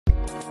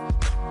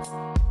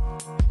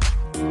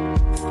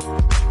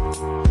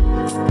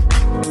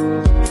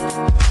What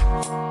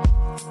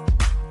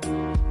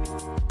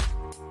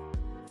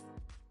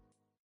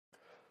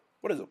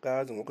is up,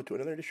 guys, and welcome to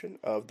another edition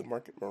of the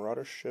Market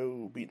Marauder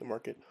Show. Beat the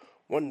market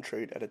one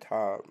trade at a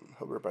time.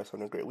 Hope everybody's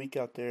having a great week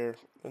out there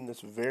in this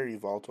very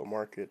volatile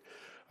market.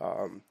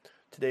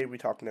 Today, we're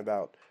talking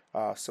about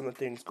some of the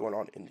things going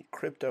on in the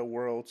crypto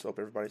world. So, hope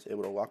everybody's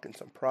able to lock in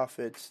some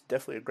profits.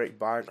 Definitely a great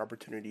buying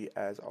opportunity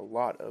as a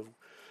lot of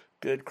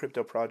good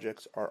crypto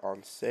projects are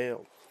on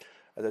sale.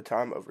 At the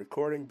time of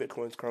recording,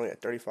 Bitcoin is currently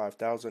at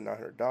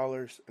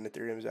 $35,900 and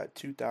Ethereum is at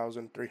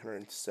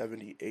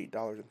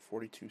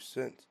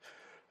 $2,378.42.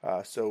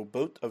 So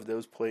both of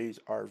those plays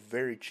are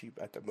very cheap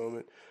at the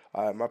moment,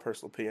 in my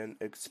personal opinion,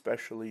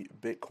 especially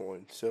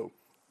Bitcoin. So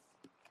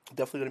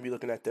definitely going to be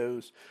looking at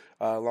those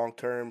long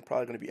term.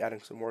 Probably going to be adding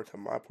some more to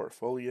my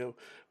portfolio.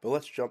 But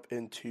let's jump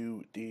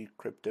into the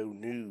crypto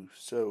news.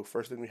 So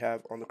first thing we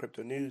have on the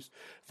crypto news,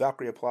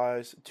 Valkyrie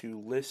applies to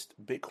list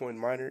Bitcoin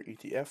miner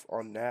ETF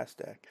on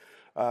Nasdaq.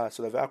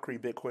 So the Valkyrie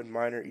Bitcoin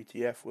miner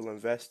ETF will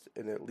invest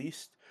at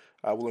least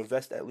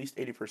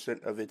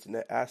 80% of its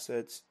net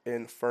assets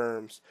in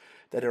firms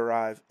that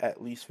derive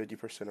at least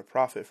 50% of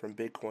profit from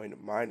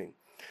Bitcoin mining.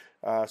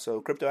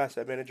 So crypto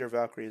asset manager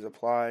Valkyrie has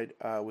applied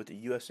with the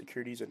U.S.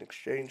 Securities and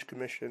Exchange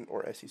Commission,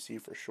 or SEC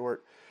for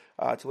short,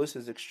 to list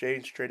as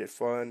exchange-traded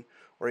fund,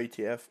 or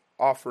ETF,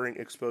 offering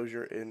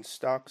exposure in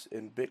stocks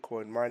in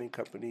Bitcoin mining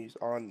companies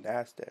on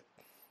Nasdaq.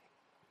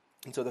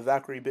 And so the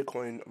Valkyrie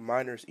Bitcoin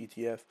Miners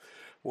ETF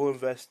will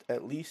invest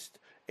at least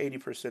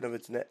 80% of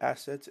its net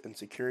assets in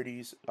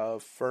securities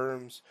of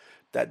firms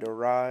that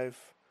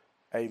derive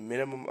a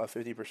minimum of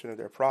 50% of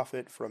their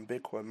profit from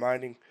Bitcoin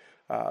mining,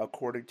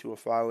 according to a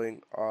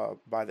filing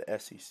by the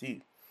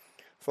SEC.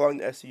 Following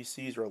the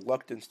SEC's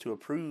reluctance to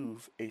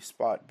approve a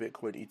spot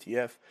Bitcoin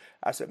ETF,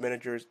 asset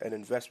managers and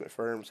investment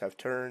firms have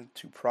turned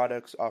to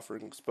products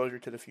offering exposure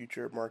to the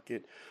future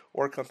market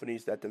or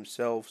companies that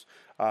themselves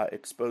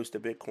exposed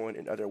to Bitcoin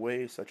in other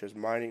ways, such as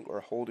mining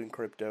or holding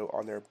crypto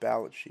on their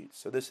balance sheets.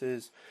 So this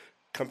is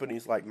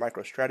companies like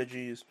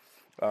MicroStrategies,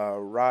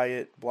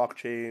 Riot,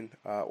 Blockchain,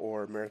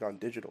 or Marathon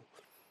Digital.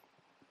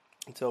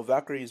 And so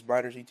Valkyrie's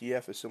Miners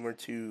ETF is similar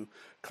to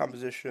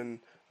Composition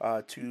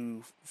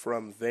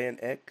from Van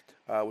Eck,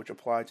 which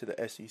applied to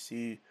the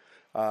SEC,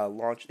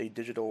 launched a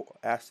digital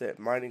asset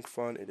mining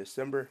fund in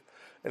December.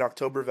 In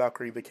October,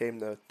 Valkyrie became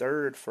the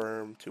third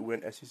firm to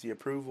win SEC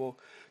approval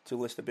to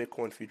list the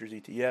Bitcoin futures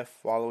ETF,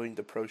 following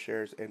the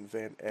ProShares and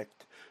Van Eck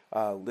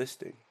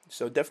listing.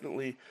 So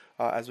definitely,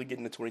 as we get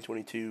into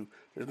 2022,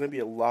 there's going to be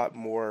a lot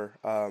more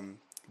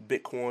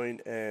Bitcoin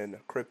and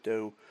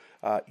crypto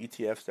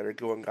ETFs that are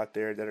going out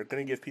there that are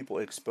going to give people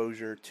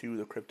exposure to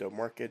the crypto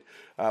market,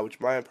 which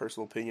my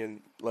personal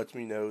opinion lets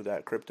me know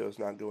that crypto is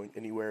not going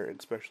anywhere,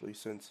 especially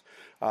since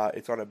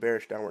it's on a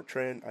bearish downward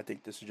trend. I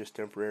think this is just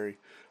temporary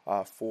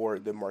for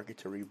the market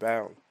to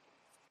rebound.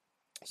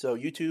 So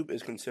YouTube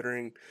is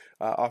considering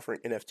offering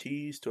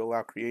NFTs to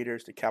allow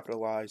creators to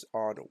capitalize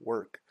on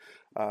work.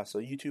 So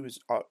YouTube is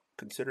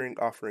considering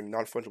offering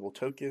non-fungible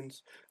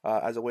tokens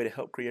as a way to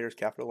help creators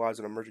capitalize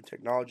on emerging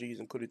technologies,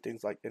 including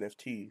things like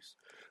NFTs.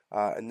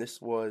 And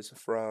this was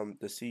from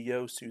the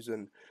CEO,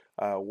 Susan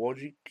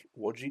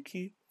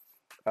Wojcicki,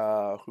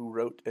 who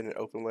wrote in an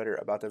open letter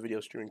about the video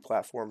streaming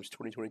platform's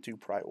 2022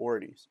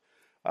 priorities.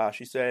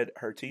 She said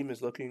her team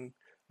is looking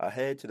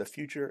ahead to the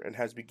future and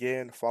has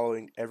began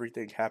following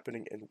everything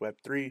happening in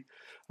Web3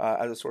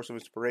 as a source of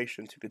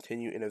inspiration to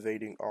continue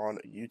innovating on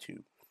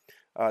YouTube.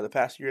 The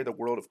past year, the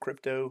world of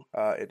crypto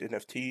and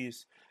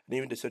NFTs and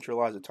even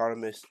decentralized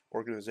autonomous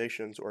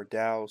organizations, or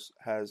DAOs,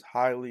 has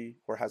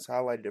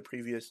highlighted a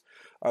previous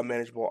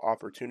unmanageable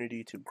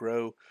opportunity to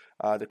grow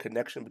the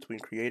connection between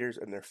creators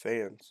and their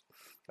fans.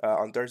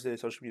 On Thursday, the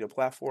social media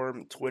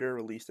platform Twitter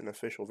released an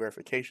official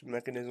verification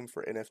mechanism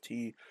for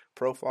NFT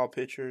profile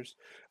pictures.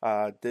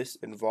 This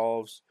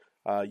involves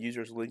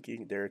users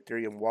linking their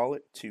Ethereum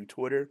wallet to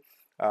Twitter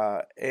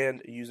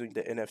and using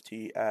the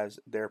NFT as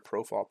their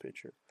profile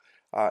picture.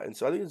 And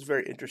so I think it's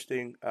very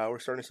interesting. We're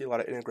starting to see a lot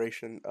of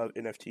integration of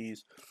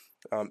NFTs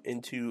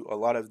into a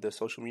lot of the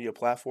social media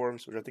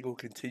platforms, which I think will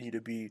continue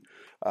to be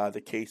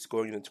the case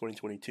going into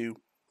 2022.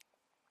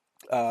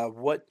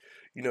 What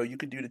you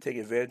could do to take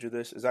advantage of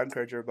this is I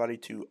encourage everybody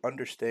to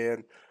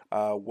understand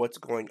what's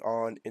going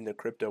on in the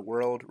crypto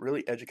world.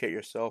 Really educate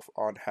yourself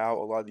on how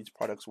a lot of these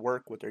products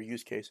work, what their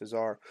use cases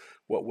are,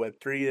 what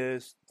Web3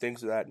 is,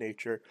 things of that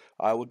nature.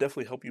 Will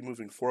definitely help you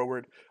moving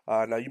forward.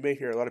 Now, you may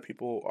hear a lot of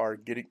people are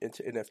getting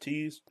into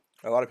NFTs.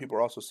 A lot of people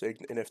are also saying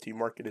the NFT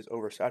market is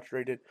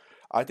oversaturated.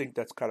 I think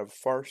that's kind of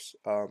farce,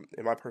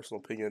 in my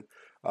personal opinion.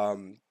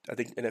 I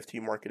think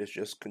NFT market is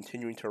just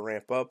continuing to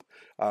ramp up.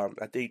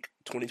 I think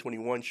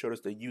 2021 showed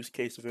us the use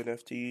case of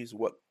NFTs,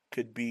 what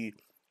could be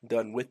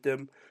done with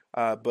them.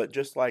 But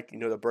just like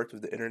the birth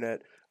of the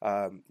internet,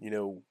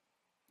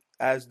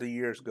 as the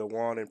years go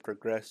on and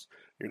progress,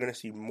 you're going to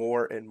see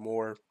more and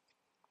more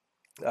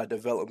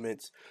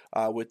developments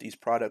with these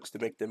products to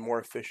make them more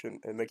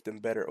efficient and make them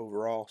better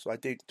overall. So I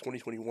think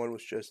 2021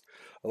 was just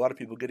a lot of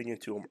people getting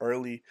into them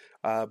early,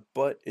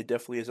 but it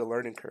definitely is a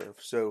learning curve.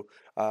 So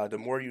the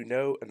more you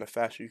know and the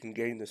faster you can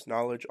gain this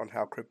knowledge on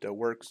how crypto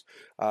works,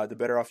 the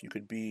better off you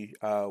could be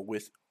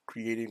with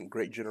creating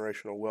great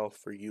generational wealth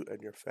for you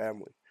and your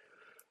family.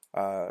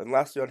 And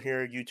lastly, on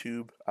here,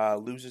 YouTube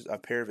loses a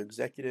pair of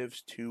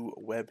executives to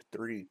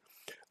Web3.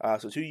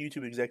 So, two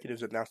YouTube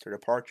executives announced their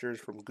departures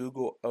from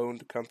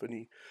Google-owned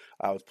company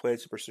with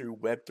plans to pursue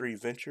Web3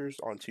 ventures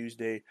on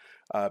Tuesday,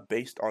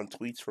 based on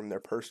tweets from their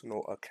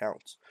personal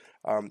accounts.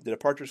 The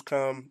departures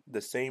come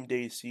the same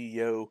day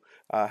CEO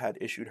had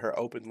issued her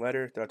open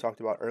letter that I talked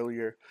about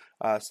earlier,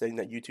 saying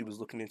that YouTube is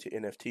looking into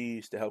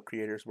NFTs to help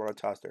creators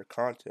monetize their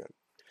content.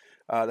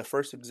 The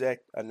first exec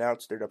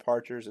announced their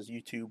departures as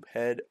YouTube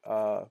head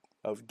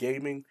of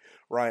gaming,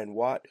 Ryan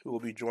Watt, who will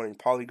be joining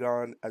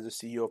Polygon as the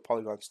CEO of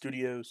Polygon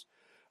Studios.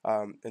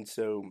 And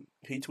so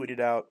he tweeted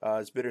out,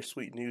 it's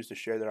bittersweet news to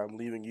share that I'm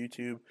leaving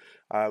YouTube.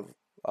 I've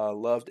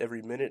loved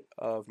every minute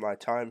of my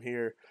time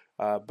here,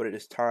 but it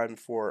is time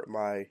for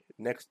my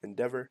next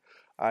endeavor.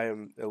 I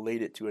am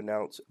elated to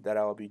announce that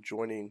I'll be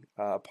joining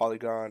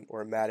Polygon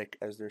or Matic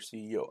as their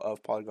CEO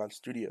of Polygon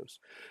Studios.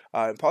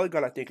 And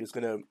Polygon, I think, is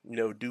going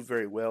to do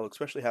very well,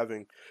 especially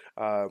having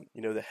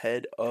the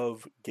head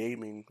of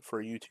gaming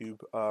for YouTube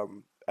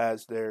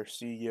as their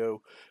CEO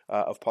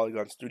of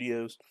Polygon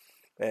Studios.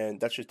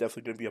 And that's just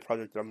definitely going to be a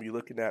project that I'm going to be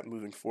looking at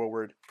moving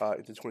forward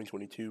into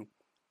 2022.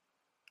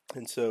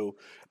 And so,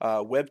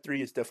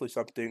 Web3 is definitely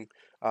something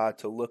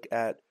to look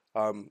at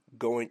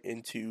going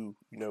into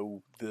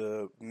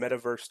the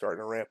metaverse starting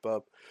to ramp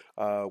up.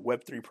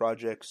 Web3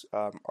 projects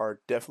are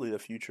definitely the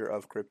future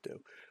of crypto.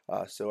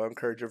 So I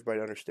encourage everybody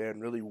to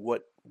understand really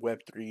what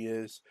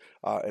Web3 is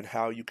and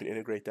how you can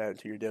integrate that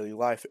into your daily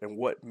life and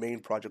what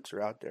main projects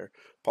are out there.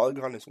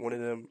 Polygon is one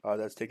of them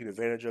that's taking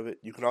advantage of it.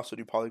 You can also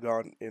do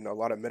Polygon in a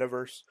lot of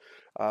metaverse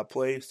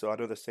plays. So I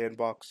know the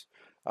Sandbox.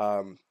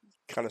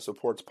 Kind of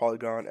supports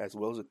Polygon as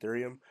well as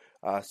Ethereum.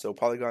 So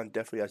Polygon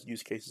definitely has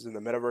use cases in the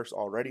metaverse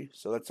already.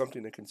 So that's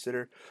something to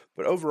consider.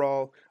 But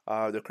overall,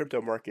 the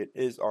crypto market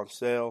is on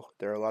sale.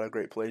 There are a lot of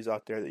great plays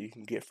out there that you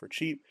can get for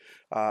cheap.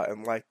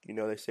 And like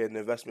they say in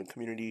the investment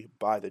community,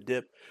 buy the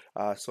dip.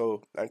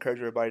 So I encourage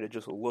everybody to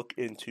just look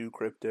into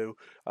crypto.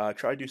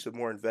 Try to do some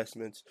more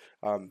investments.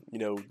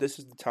 This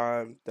is the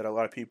time that a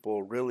lot of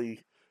people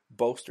really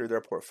bolster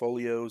their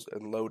portfolios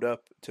and load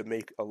up to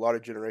make a lot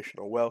of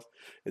generational wealth.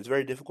 It's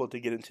very difficult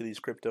to get into these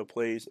crypto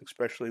plays,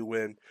 especially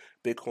when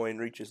Bitcoin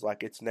reaches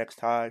like its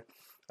next high.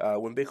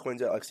 When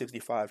Bitcoin's at like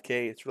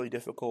 65K, it's really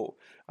difficult,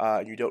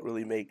 and you don't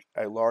really make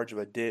a large of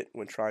a dent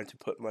when trying to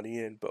put money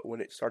in. But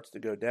when it starts to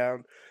go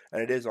down, and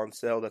it is on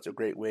sale, that's a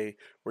great way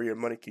where your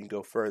money can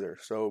go further.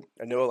 So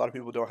I know a lot of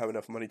people don't have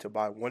enough money to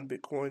buy one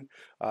Bitcoin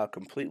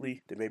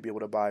completely. They may be able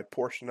to buy a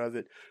portion of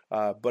it,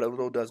 but a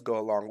little does go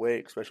a long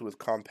way, especially with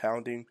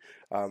compounding.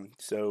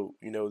 So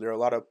there are a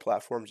lot of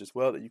platforms as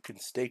well that you can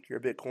stake your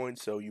Bitcoin.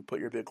 So you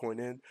put your Bitcoin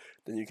in,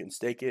 then you can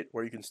stake it,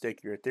 or you can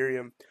stake your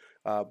Ethereum.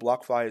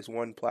 BlockFi is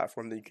one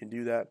platform that you can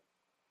do that.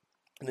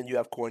 And then you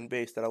have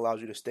Coinbase that allows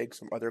you to stake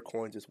some other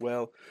coins as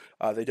well.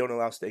 They don't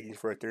allow staking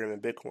for Ethereum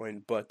and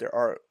Bitcoin, but there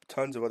are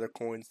tons of other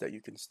coins that you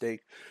can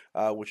stake,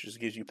 which just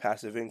gives you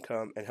passive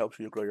income and helps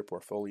you to grow your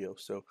portfolio.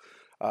 So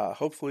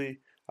hopefully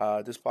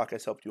this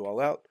podcast helped you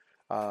all out.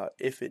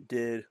 If it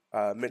did,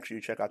 make sure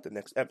you check out the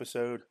next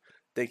episode.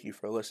 Thank you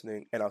for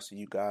listening, and I'll see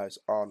you guys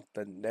on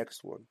the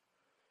next one.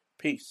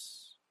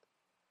 Peace.